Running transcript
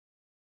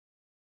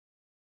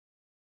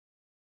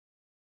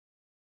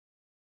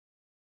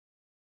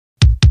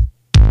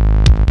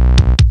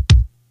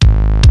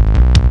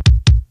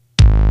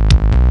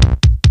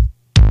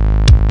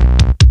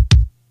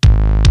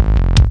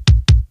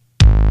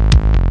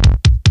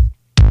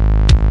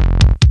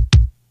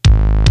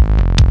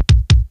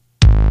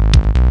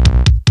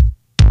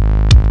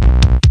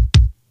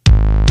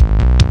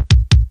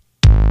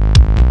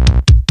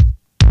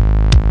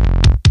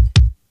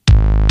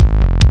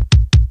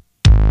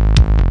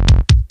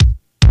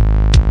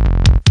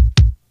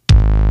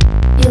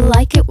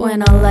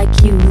when I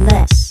like you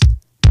less.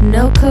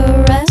 No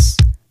caress,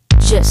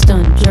 just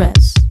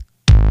undress.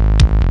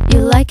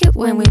 You like it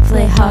when we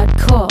play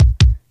hardcore,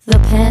 the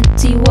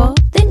panty war,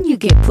 then you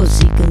get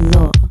pussy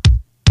galore.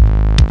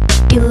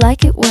 You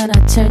like it when I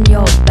turn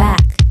your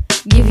back,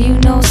 give you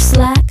no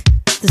slack,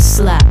 the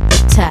slap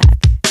attack.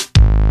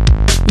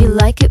 You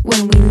like it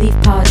when we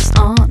leave parts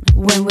on,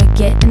 when we're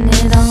getting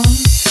it on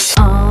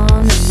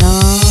and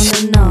on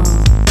and on.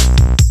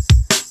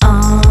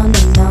 On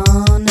and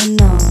on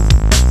and on.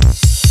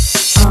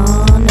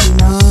 On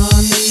and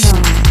on and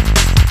on.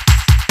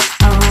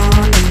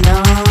 On and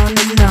on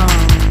and on.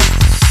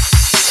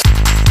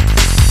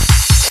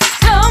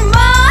 Come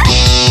on,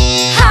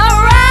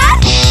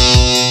 alright,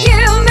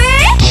 give me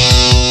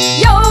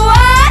your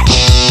what?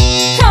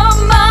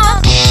 Come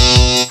on,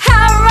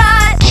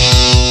 alright,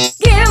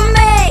 give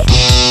me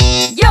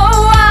your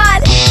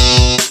what?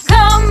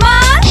 Come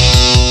on,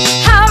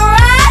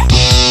 alright,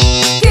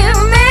 give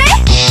me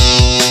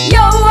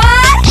your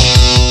what?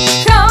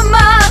 Come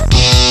on,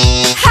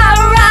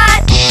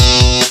 alright,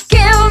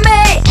 give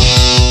me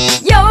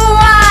your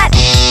what?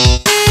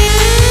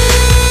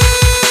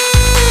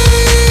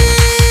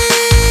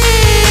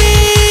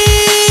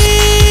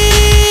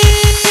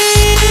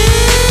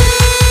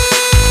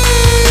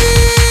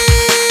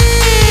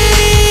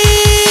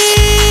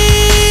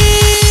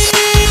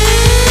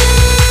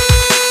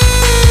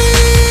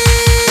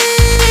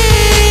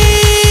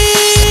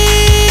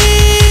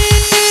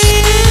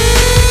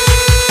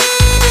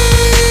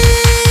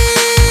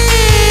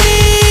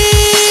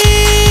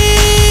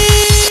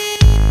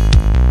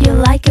 You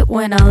like it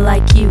when I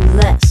like you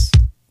less.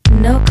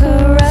 No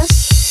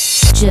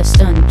caress,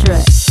 just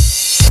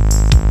undress.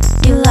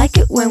 You like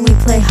it when we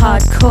play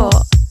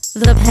hardcore,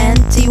 the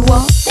panty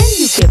war, then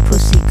you get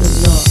pussy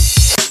galore.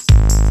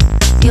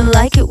 You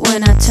like it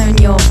when I turn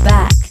your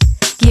back,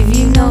 give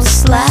you no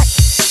slack,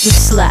 the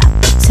slap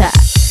attack.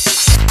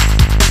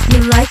 You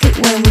like it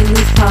when we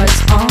leave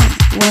parts on,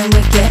 when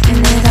we're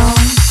getting it on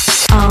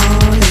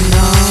and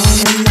on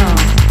and on.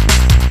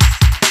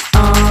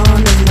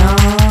 On and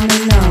on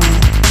and on.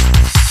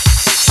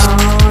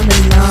 On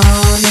and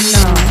on and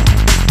on.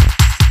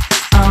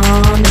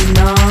 On and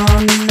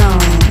on and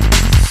on.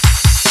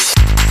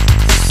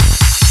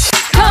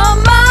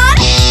 Come on,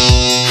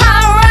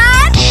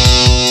 alright,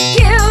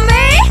 give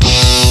me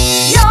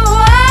your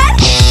what?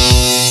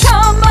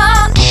 Come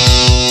on,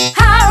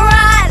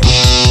 alright,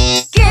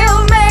 give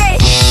me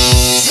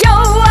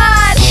your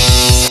what?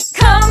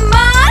 Come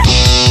on,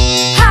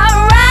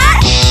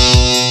 alright,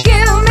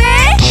 give me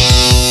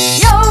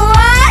your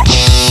what?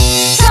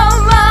 Come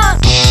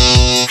on,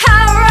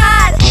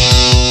 alright,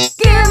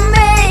 give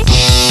me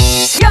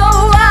your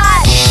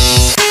what?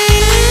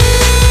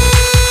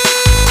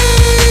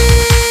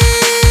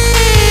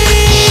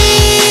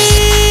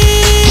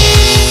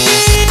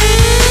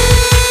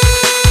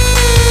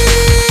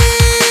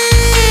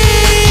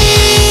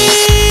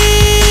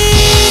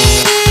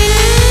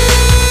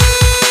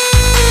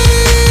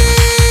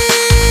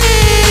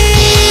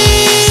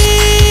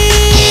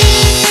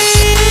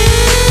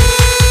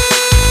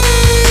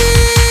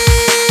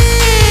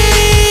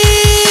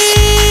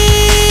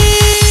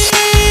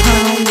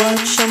 What?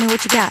 Show me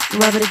what you got.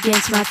 Rub it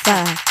against my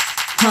thigh.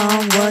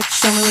 What?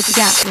 Show me what you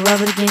got.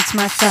 Rub it against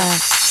my thigh.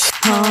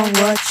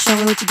 What? Show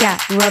me what you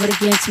got. Rub it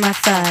against my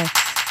thigh.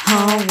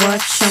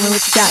 What? Show me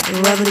what you got.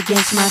 Rub it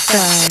against my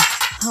thigh.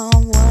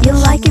 You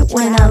like it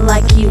when I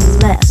like you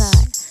less.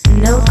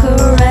 No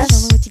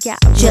caress,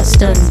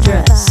 just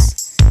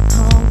undress.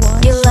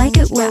 You like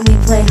it when we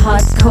play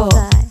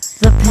hardcore,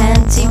 the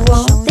panty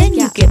war, then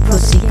you get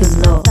pussy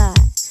galore.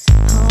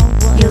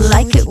 You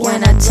like it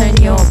when I turn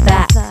your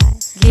back,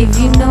 give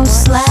you no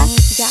slack,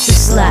 the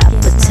slap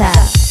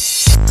attack.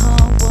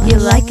 You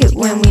like it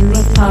when we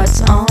leave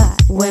parts on,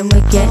 when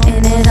we're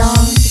getting it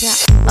on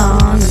and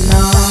on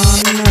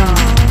and on.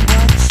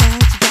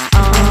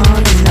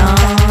 On and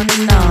on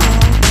and on.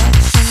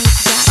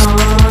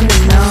 On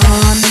and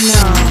on and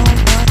on.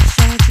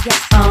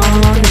 On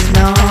and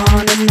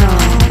on and on.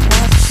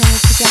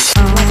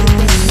 On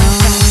and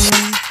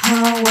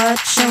on. What?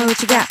 Show me what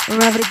you got.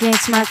 Rub it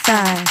against my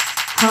thigh.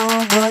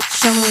 What?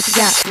 Show me what you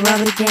got.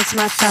 Rub it against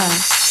my thigh.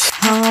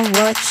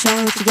 What? Show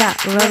me what you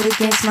got. Rub it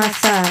against my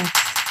thigh.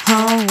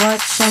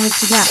 What? Show me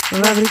what you got.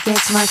 Rub it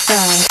against my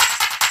thigh.